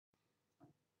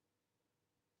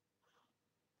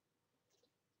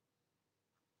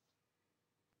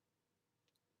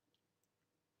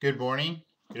Good morning,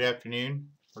 good afternoon,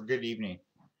 or good evening.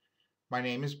 My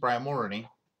name is Brian Mulrooney,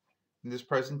 and this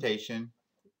presentation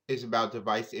is about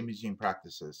device imaging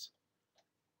practices.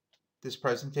 This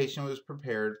presentation was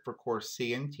prepared for course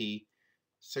CNT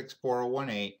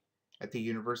 64018 at the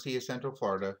University of Central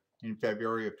Florida in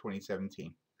February of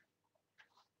 2017.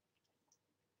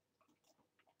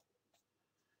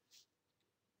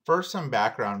 First, some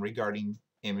background regarding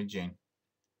imaging.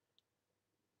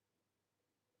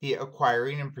 The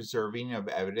acquiring and preserving of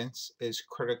evidence is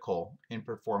critical in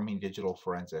performing digital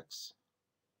forensics.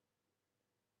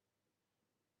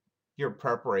 Your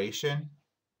preparation,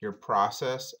 your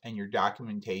process, and your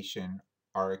documentation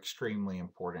are extremely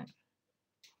important.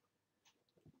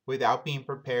 Without being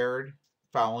prepared,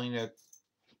 following a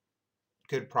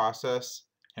good process,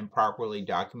 and properly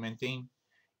documenting,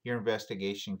 your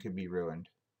investigation could be ruined.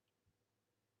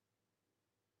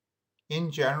 In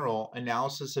general,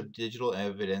 analysis of digital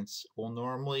evidence will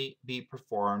normally be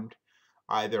performed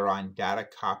either on data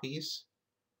copies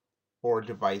or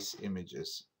device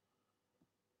images.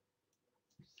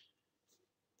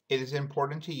 It is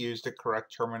important to use the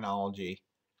correct terminology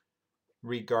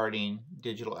regarding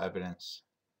digital evidence.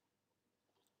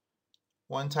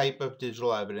 One type of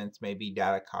digital evidence may be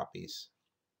data copies.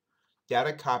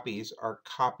 Data copies are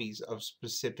copies of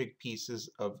specific pieces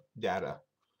of data.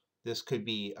 This could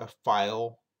be a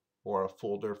file or a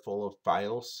folder full of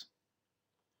files.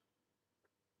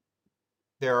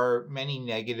 There are many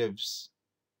negatives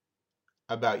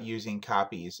about using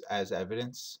copies as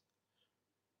evidence,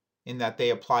 in that they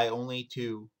apply only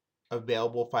to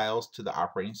available files to the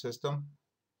operating system.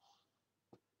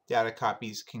 Data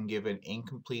copies can give an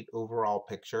incomplete overall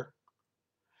picture.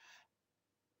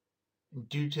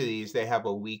 Due to these, they have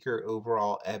a weaker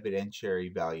overall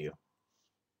evidentiary value.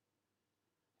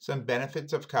 Some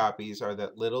benefits of copies are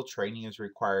that little training is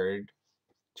required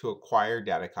to acquire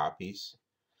data copies.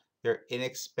 They're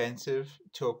inexpensive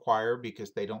to acquire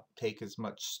because they don't take as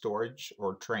much storage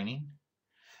or training,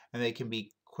 and they can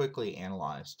be quickly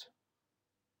analyzed.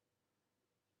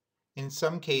 In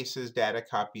some cases, data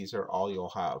copies are all you'll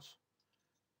have.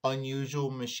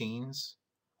 Unusual machines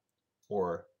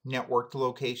or networked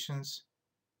locations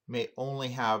may only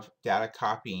have data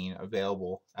copying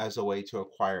available as a way to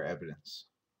acquire evidence.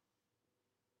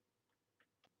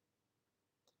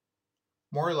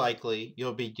 More likely,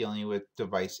 you'll be dealing with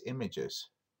device images.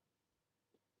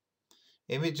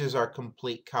 Images are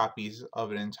complete copies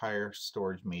of an entire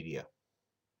storage media.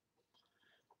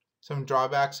 Some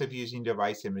drawbacks of using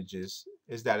device images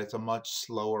is that it's a much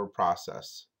slower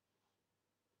process.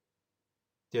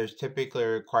 There's typically a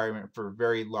requirement for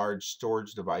very large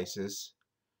storage devices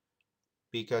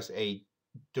because a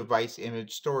device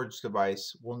image storage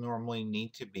device will normally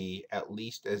need to be at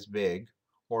least as big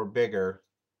or bigger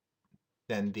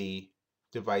than the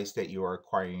device that you are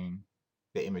acquiring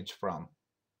the image from.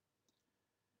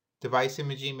 Device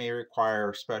imaging may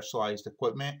require specialized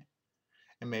equipment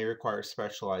and may require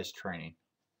specialized training.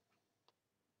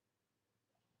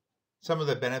 Some of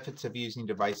the benefits of using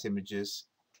device images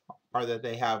are that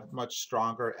they have much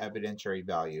stronger evidentiary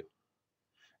value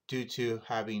due to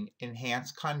having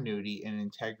enhanced continuity and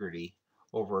integrity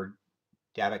over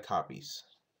data copies.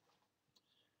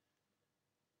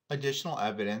 Additional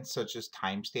evidence, such as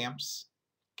timestamps,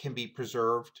 can be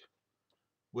preserved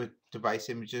with device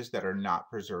images that are not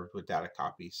preserved with data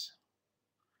copies.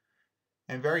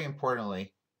 And very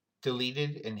importantly,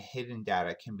 deleted and hidden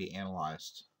data can be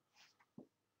analyzed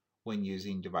when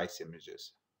using device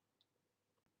images.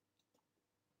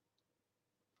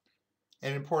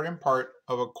 An important part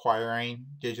of acquiring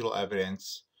digital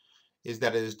evidence is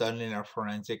that it is done in a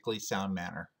forensically sound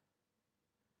manner.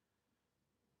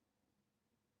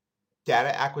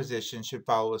 Data acquisition should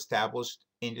follow established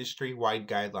industry-wide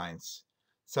guidelines,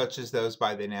 such as those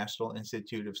by the National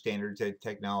Institute of Standards and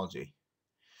Technology.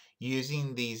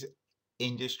 Using these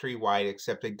industry-wide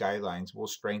accepted guidelines will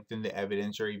strengthen the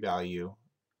evidentiary value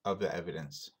of the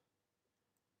evidence.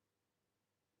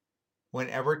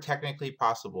 Whenever technically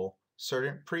possible,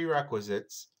 certain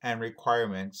prerequisites and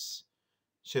requirements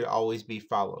should always be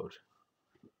followed.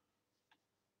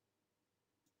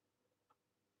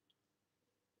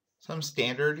 Some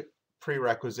standard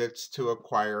prerequisites to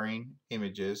acquiring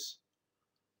images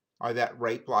are that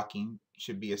write blocking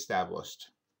should be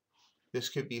established. This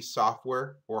could be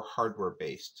software or hardware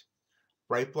based.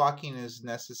 Write blocking is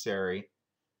necessary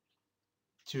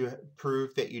to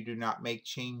prove that you do not make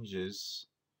changes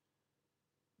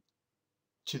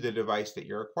to the device that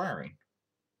you're acquiring.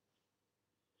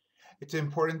 It's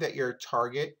important that your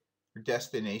target or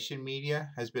destination media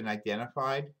has been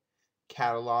identified,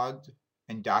 cataloged,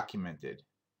 and documented.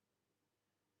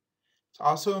 It's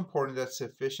also important that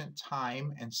sufficient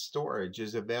time and storage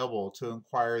is available to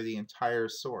acquire the entire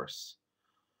source.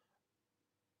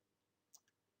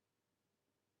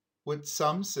 With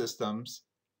some systems,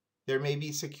 there may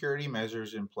be security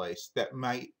measures in place that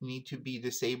might need to be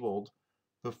disabled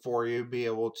before you'll be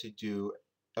able to do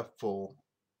a full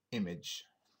image.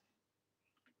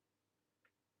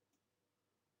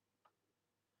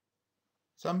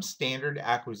 Some standard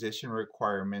acquisition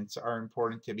requirements are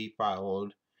important to be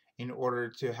followed in order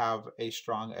to have a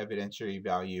strong evidentiary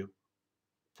value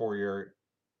for your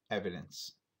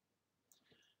evidence.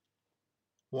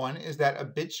 One is that a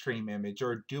bitstream image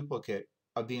or a duplicate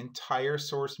of the entire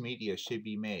source media should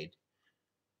be made.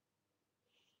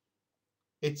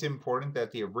 It's important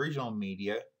that the original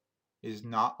media is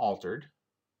not altered.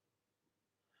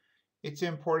 It's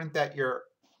important that your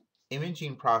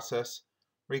imaging process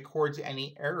records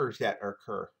any errors that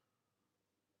occur.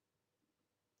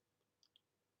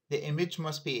 The image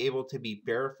must be able to be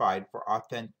verified for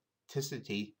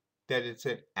authenticity, that it's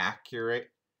an accurate,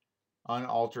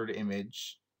 unaltered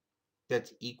image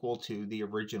that's equal to the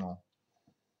original.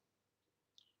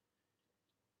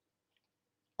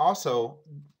 Also,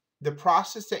 the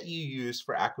process that you use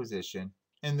for acquisition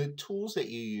and the tools that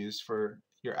you use for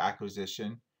your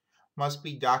acquisition must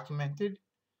be documented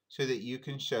so that you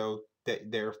can show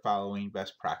that they're following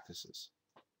best practices.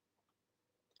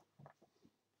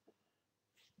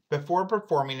 Before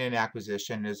performing an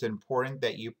acquisition, it is important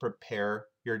that you prepare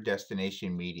your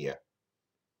destination media.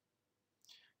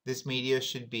 This media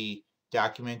should be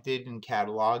documented and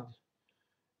cataloged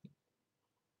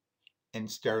and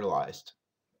sterilized.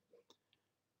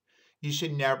 You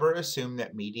should never assume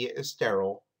that media is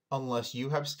sterile unless you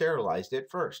have sterilized it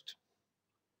first.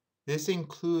 This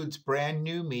includes brand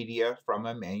new media from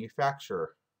a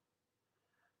manufacturer.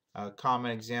 A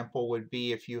common example would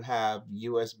be if you have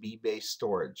USB-based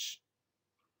storage.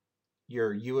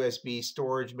 Your USB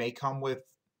storage may come with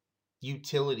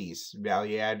utilities,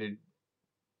 value-added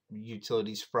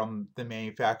utilities from the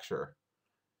manufacturer.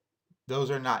 Those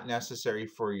are not necessary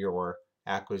for your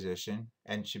acquisition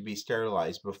and should be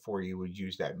sterilized before you would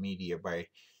use that media by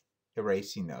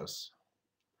erasing those.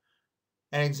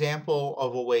 An example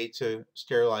of a way to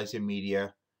sterilize a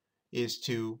media is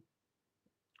to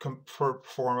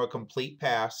perform a complete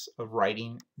pass of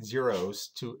writing zeros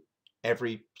to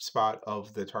every spot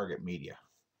of the target media.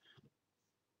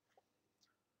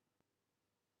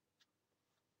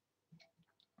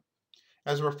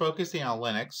 As we're focusing on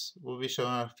Linux, we'll be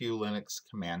showing a few Linux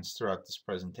commands throughout this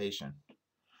presentation.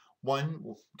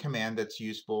 One command that's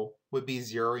useful would be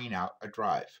zeroing out a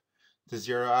drive. To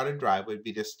zero out a drive would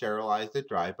be to sterilize the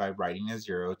drive by writing a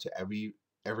 0 to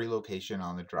every location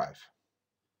on the drive.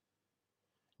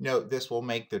 Note, this will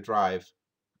make the drive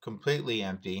completely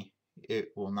empty. It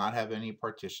will not have any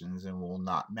partitions and will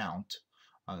not mount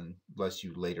unless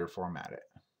you later format it.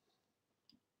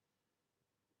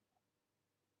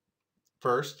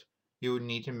 First, you would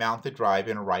need to mount the drive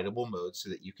in a writable mode so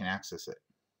that you can access it.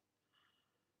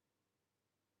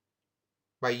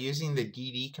 By using the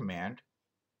dd command,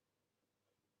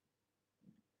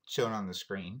 shown on the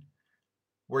screen,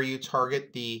 where you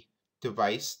target the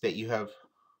device that you have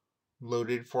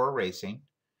loaded for erasing,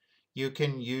 you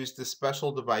can use the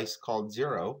special device called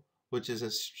 0, which is a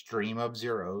stream of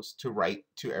zeros, to write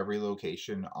to every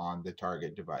location on the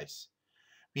target device.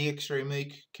 Be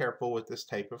extremely careful with this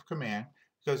type of command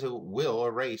because it will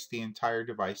erase the entire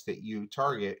device that you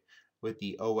target with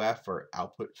the OF or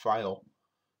output file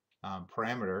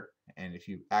parameter, and if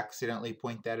you accidentally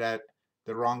point that at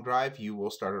the wrong drive, you will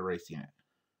start erasing it.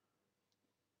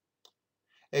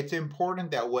 It's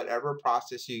important that whatever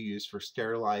process you use for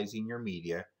sterilizing your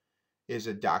media is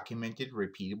a documented,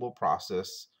 repeatable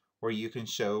process where you can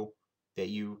show that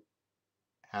you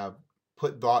have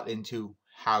put thought into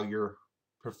how you're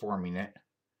performing it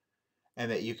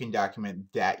and that you can document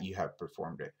that you have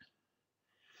performed it.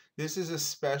 This is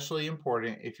especially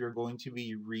important if you're going to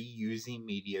be reusing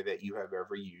media that you have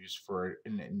ever used for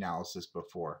an analysis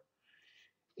before.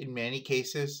 In many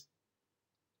cases,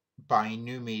 buying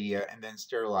new media and then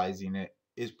sterilizing it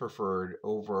is preferred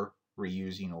over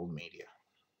reusing old media.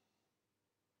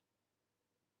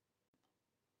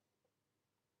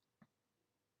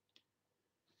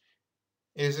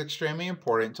 It is extremely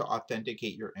important to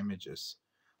authenticate your images.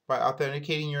 By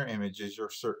authenticating your images,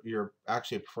 you're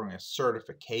actually performing a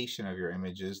certification of your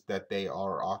images that they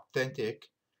are authentic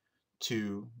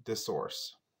to the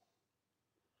source.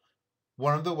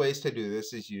 One of the ways to do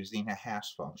this is using a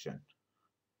hash function.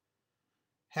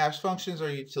 Hash functions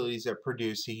are utilities that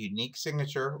produce a unique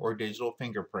signature or digital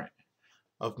fingerprint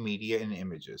of media and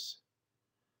images.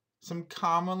 Some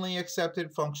commonly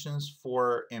accepted functions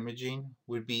for imaging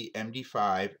would be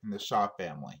MD5 and the SHA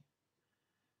family.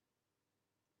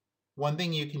 One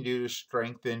thing you can do to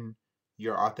strengthen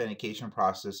your authentication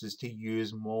process is to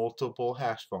use multiple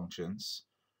hash functions,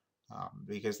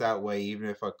 because that way, even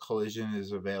if a collision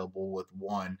is available with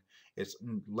one, it's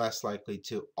less likely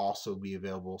to also be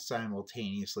available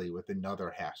simultaneously with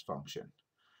another hash function.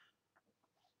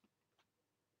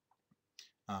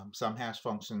 Some hash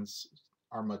functions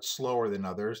are much slower than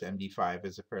others. MD5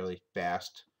 is a fairly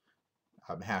fast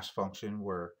hash function,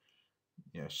 where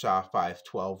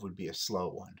SHA-512 would be a slow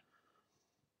one.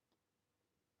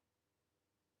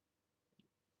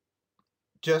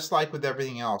 Just like with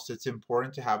everything else, it's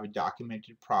important to have a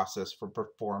documented process for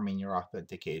performing your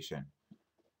authentication.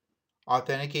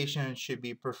 Authentication should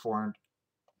be performed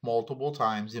multiple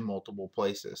times in multiple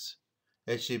places.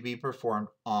 It should be performed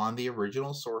on the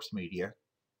original source media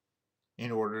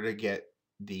in order to get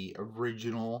the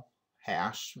original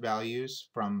hash values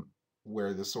from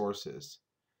where the source is.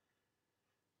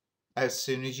 As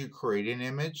soon as you create an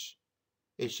image,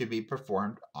 it should be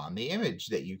performed on the image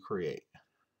that you create.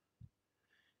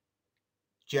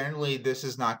 Generally, this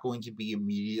is not going to be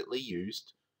immediately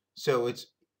used, so it's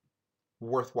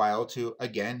worthwhile to,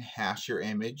 again, hash your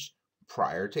image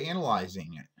prior to analyzing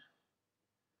it.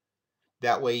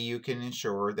 That way you can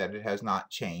ensure that it has not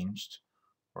changed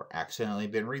or accidentally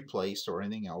been replaced or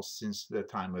anything else since the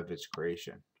time of its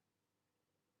creation.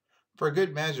 For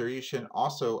good measure, you should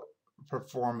also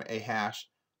perform a hash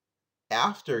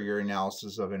after your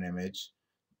analysis of an image.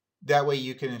 That way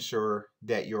you can ensure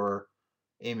that your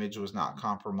image was not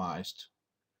compromised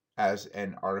as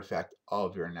an artifact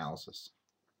of your analysis.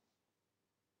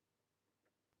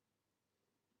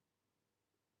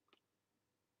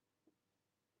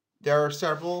 There are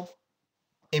several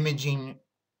imaging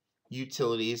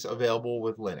utilities available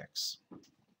with Linux.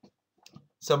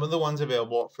 Some of the ones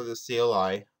available for the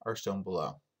CLI are shown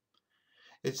below.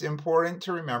 It's important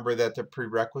to remember that the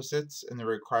prerequisites and the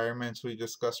requirements we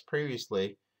discussed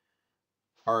previously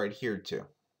are adhered to.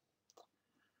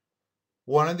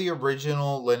 One of the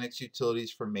original Linux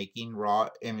utilities for making raw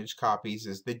image copies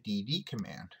is the dd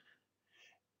command.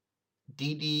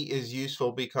 dd is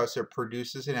useful because it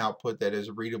produces an output that is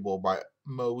readable by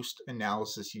most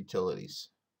analysis utilities.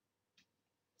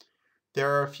 There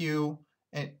are a few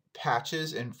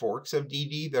patches and forks of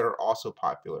dd that are also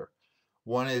popular.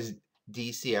 One is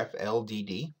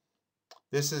DCFLDD.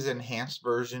 This is an enhanced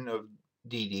version of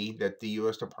dd that the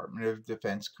U.S. Department of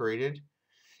Defense created.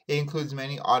 It includes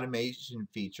many automation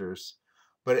features,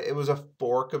 but it was a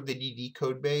fork of the dd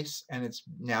code base, and it's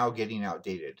now getting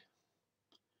outdated.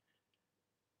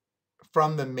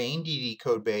 From the main dd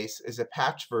code base is a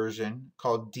patch version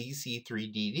called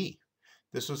DC3DD.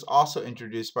 This was also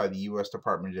introduced by the U.S.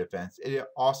 Department of Defense. It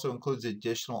also includes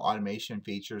additional automation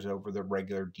features over the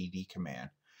regular dd command.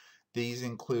 These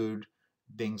include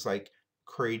things like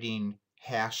creating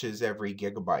hashes every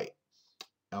gigabyte,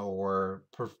 or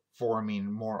performing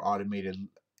more automated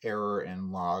error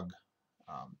and log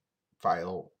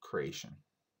file creation.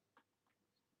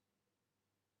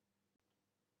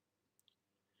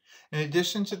 In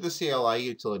addition to the CLI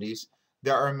utilities,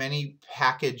 there are many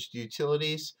packaged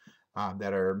utilities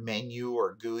that are menu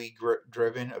or GUI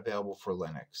driven, available for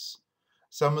Linux.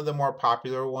 Some of the more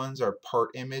popular ones are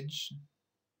PartImage,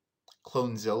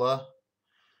 Clonezilla,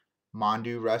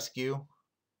 Mondu Rescue,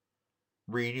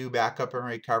 Redo Backup and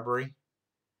Recovery,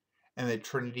 and the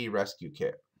Trinity Rescue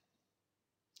Kit.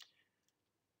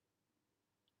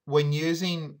 When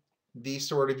using these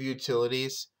sort of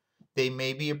utilities, they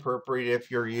may be appropriate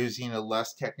if you're using a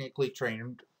less technically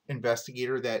trained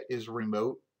investigator that is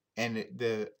remote and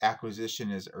the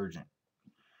acquisition is urgent.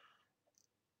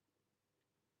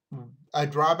 A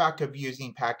drawback of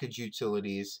using package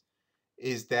utilities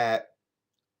is that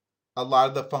a lot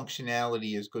of the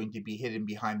functionality is going to be hidden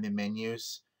behind the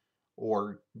menus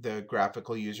or the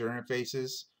graphical user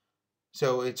interfaces.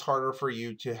 So it's harder for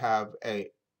you to have an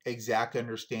exact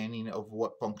understanding of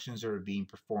what functions are being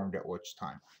performed at which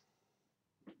time.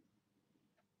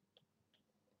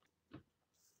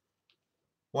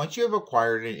 Once you have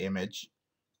acquired an image,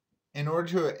 in order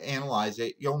to analyze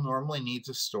it, you'll normally need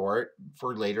to store it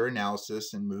for later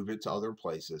analysis and move it to other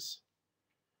places.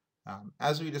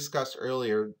 As we discussed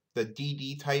earlier, the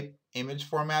DD type image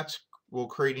formats will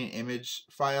create an image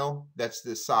file that's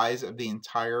the size of the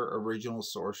entire original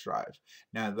source drive.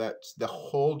 Now, that's the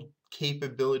whole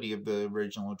capability of the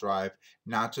original drive,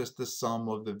 not just the sum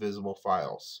of the visible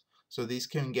files. So these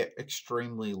can get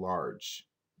extremely large.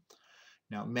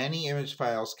 Now, many image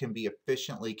files can be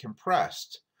efficiently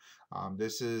compressed.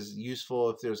 This is useful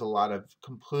if there's a lot of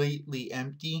completely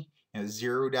empty and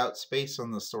zeroed out space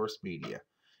on the source media.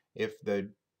 If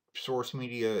the source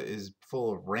media is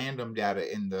full of random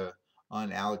data in the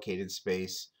unallocated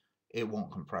space, it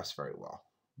won't compress very well.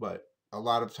 But a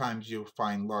lot of times you'll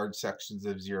find large sections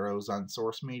of zeros on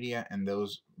source media, and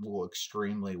those will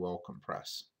extremely well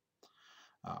compress.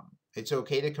 It's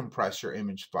okay to compress your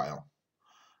image file.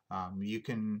 You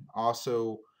can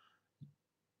also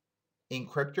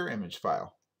encrypt your image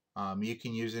file. You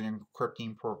can use an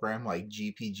encrypting program like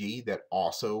GPG that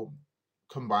also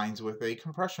combines with a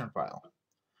compression file.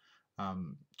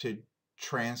 To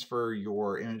transfer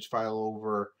your image file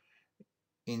over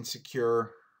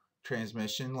insecure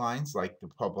transmission lines like the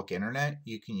public internet,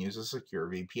 you can use a secure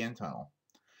VPN tunnel.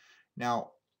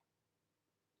 Now,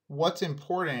 what's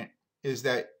important is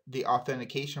that the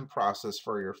authentication process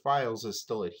for your files is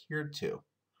still adhered to.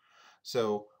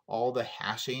 So all the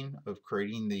hashing of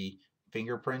creating the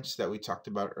fingerprints that we talked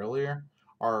about earlier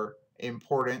are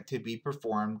important to be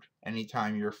performed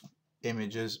anytime your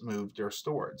images moved or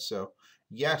stored. So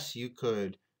yes, you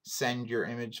could send your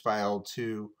image file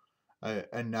to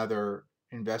another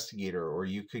investigator, or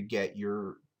you could get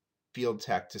your field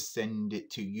tech to send it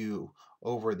to you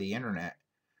over the internet.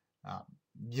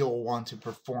 You'll want to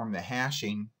perform the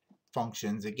hashing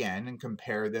functions again and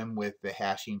compare them with the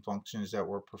hashing functions that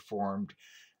were performed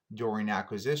during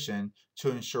acquisition to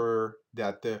ensure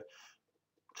that the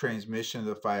transmission of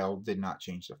the file did not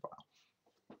change the file.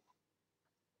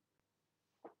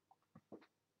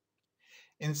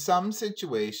 In some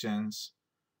situations,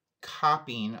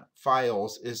 copying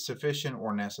files is sufficient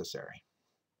or necessary.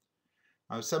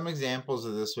 Some examples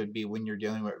of this would be when you're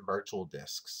dealing with virtual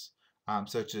disks,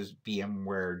 such as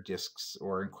VMware disks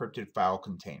or encrypted file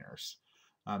containers.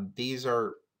 These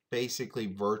are basically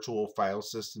virtual file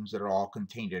systems that are all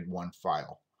contained in one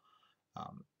file.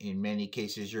 In many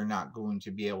cases, you're not going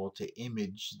to be able to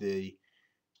image the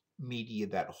media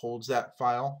that holds that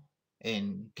file,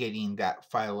 and getting that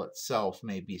file itself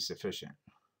may be sufficient.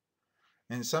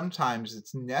 And sometimes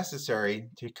it's necessary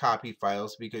to copy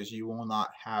files because you will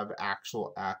not have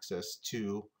actual access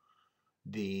to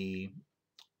the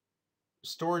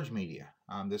storage media.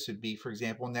 This would be, for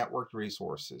example, networked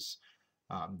resources.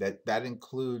 That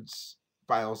includes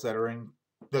files that are in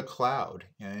the cloud,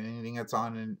 anything that's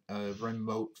on a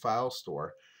remote file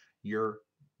store. You're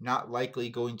not likely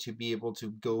going to be able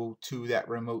to go to that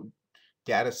remote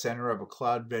data center of a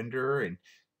cloud vendor and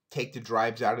take the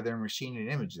drives out of their machine and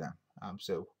image them.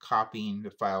 So copying the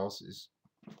files is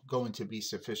going to be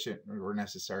sufficient or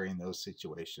necessary in those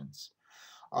situations.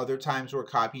 Other times where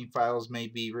copying files may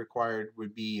be required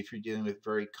would be if you're dealing with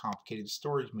very complicated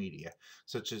storage media,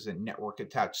 such as a network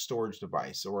attached storage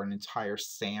device or an entire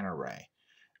SAN array.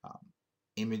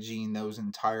 Imaging those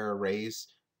entire arrays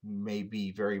may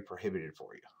be very prohibited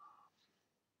for you.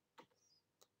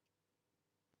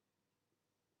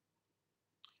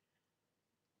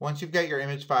 Once you've got your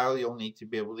image file, you'll need to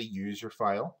be able to use your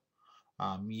file.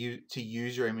 To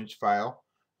use your image file,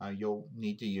 you'll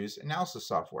need to use analysis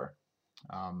software.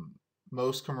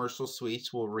 Most commercial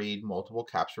suites will read multiple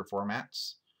capture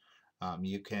formats.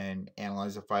 You can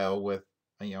analyze a file with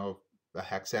a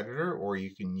hex editor, or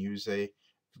you can use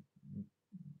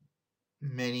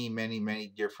many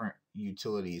different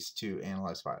utilities to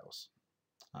analyze files.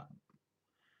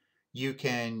 You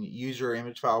can use your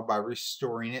image file by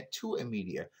restoring it to a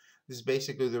media. This is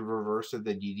basically the reverse of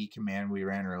the dd command we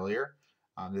ran earlier.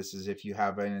 This is if you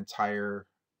have an entire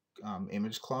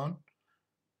image clone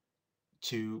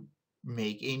to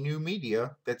make a new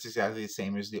media that's exactly the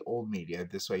same as the old media.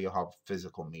 This way you'll have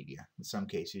physical media. In some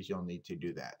cases you'll need to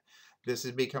do that. This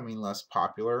is becoming less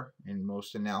popular in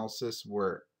most analysis,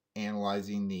 where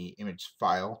analyzing the image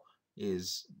file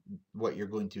is what you're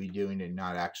going to be doing and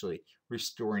not actually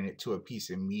restoring it to a piece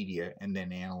of media and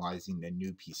then analyzing the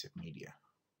new piece of media.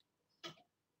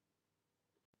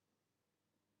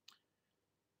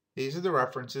 These are the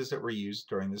references that were used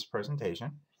during this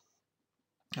presentation.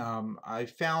 I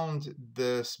found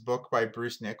this book by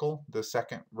Bruce Nickel, the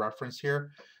second reference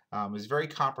here, is very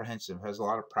comprehensive, has a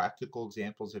lot of practical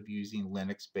examples of using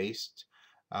Linux-based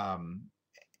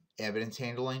evidence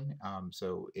handling.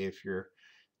 So if you're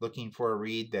looking for a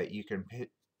read that you can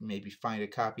maybe find a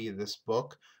copy of this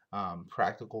book,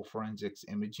 Practical Forensics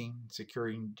Imaging,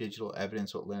 Securing Digital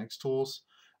Evidence with Linux Tools.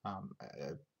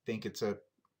 I think it's a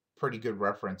pretty good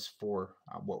reference for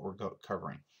what we're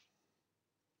covering.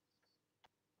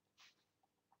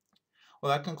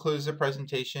 Well, that concludes the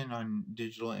presentation on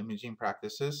digital imaging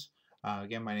practices.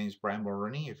 Again, my name is Brian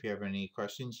Mulrooney. If you have any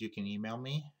questions, you can email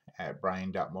me at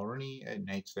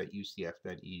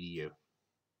brian.mulrooney@knights.ucf.edu.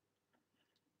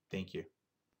 Thank you.